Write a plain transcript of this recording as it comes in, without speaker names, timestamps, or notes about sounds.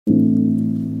You're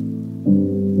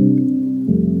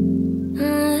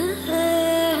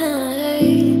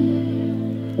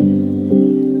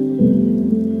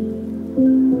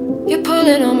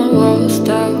pulling on my walls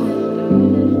down.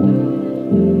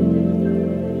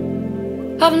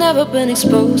 I've never been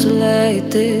exposed like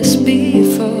this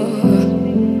before.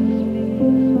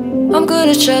 I'm good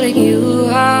at shutting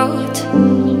you out.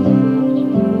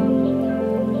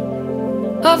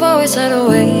 I've always had a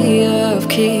way of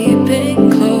keeping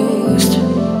closed.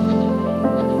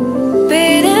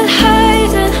 Beating,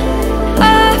 hiding,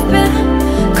 I've been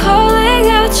calling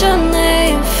out your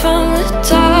name from the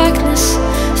darkness,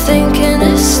 thinking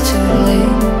it's too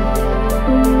late.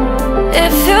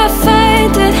 If you're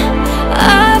finding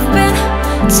I've been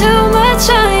too much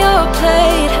on your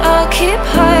plate, I'll keep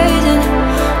hiding,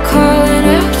 calling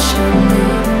out your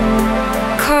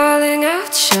name, calling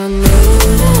out your name.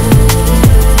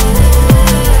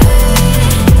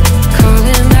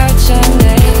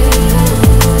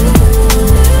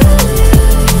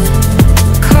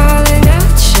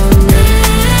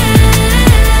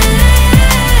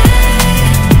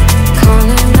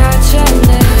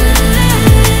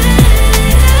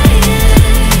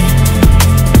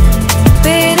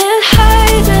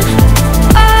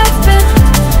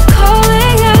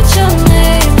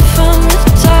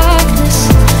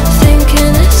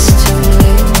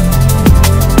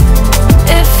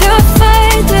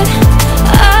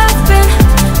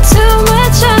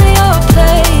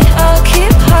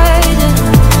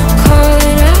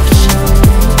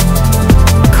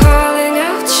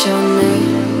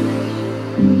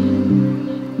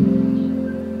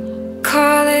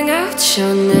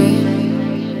 Your name.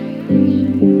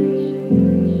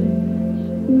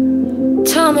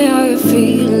 Tell me how you're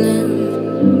feeling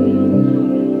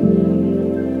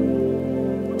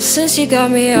since you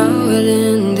got me out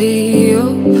in the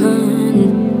open.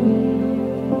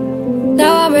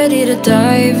 Now I'm ready to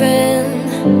dive in.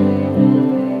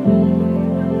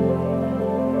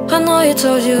 I know you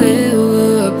told you it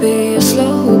would be a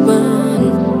slow burn.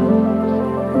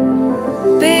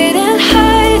 Beating,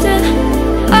 hiding,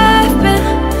 I've been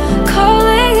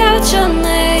calling out your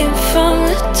name from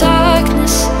the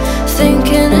darkness,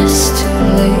 thinking it's too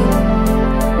late.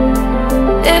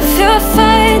 If you're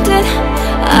finding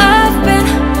I've been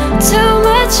too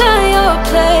much on your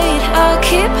plate, I'll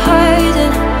keep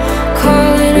hiding,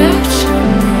 calling out your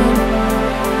name,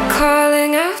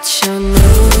 calling out your name.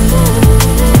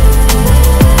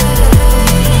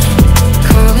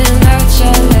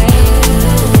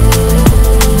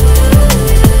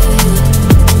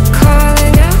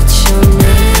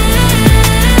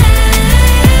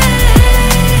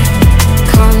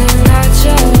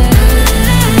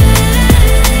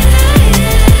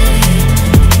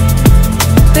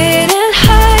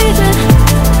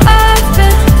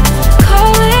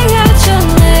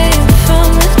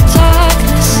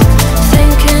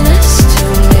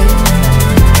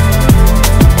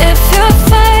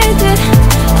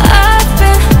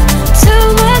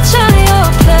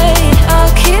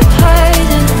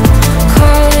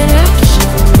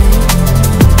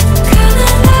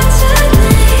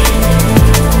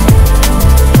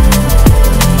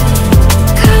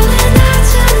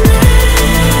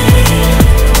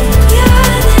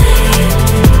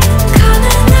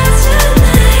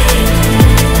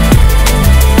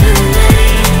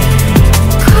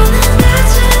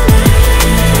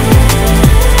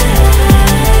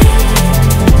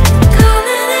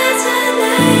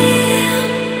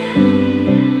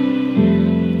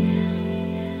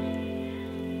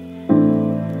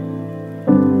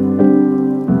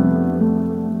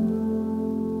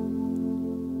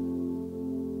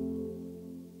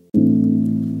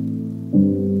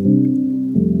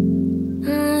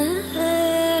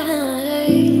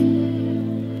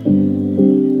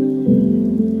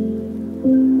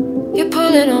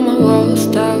 On my walls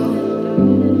down.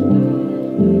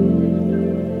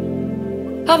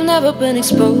 I've never been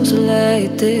exposed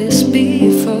like this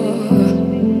before.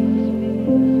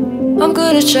 I'm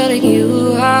good at shutting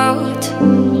you out.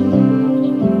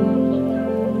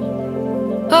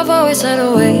 I've always had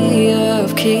a way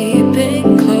of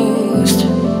keeping closed.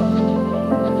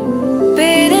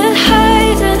 Beating,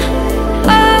 hiding,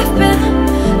 I've been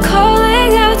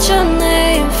calling out your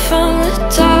name from the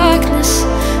darkness,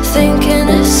 thinking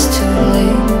it's too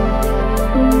late.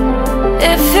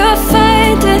 If you're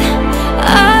finding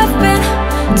I've been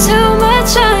too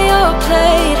much on your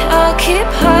plate, I'll keep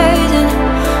hiding,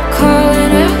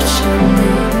 calling out your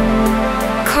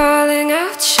name, calling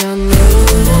out your name.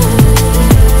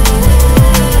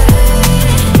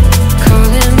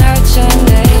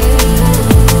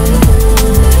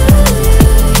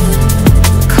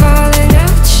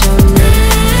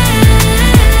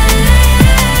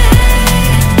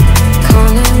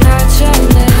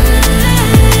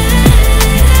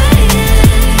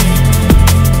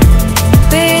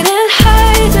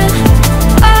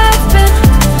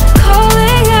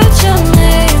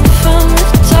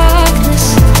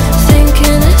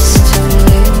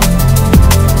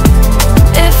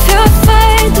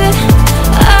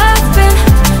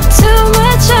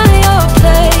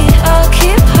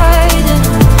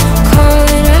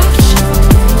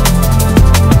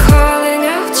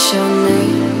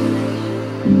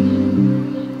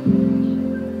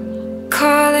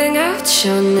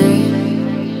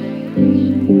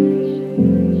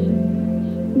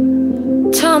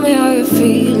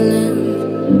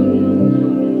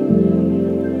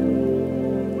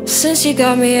 Guess you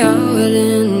got me out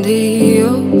in the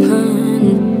open.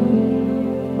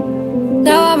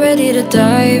 Now I'm ready to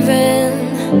dive in.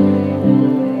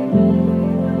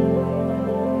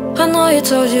 I know you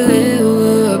told you it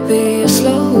would be a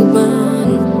slow burn.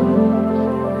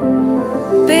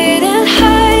 Beating,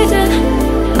 hiding,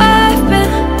 I've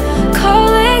been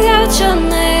calling out your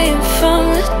name from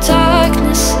the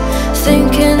darkness,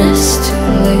 thinking it's too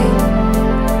late.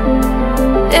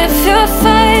 If you're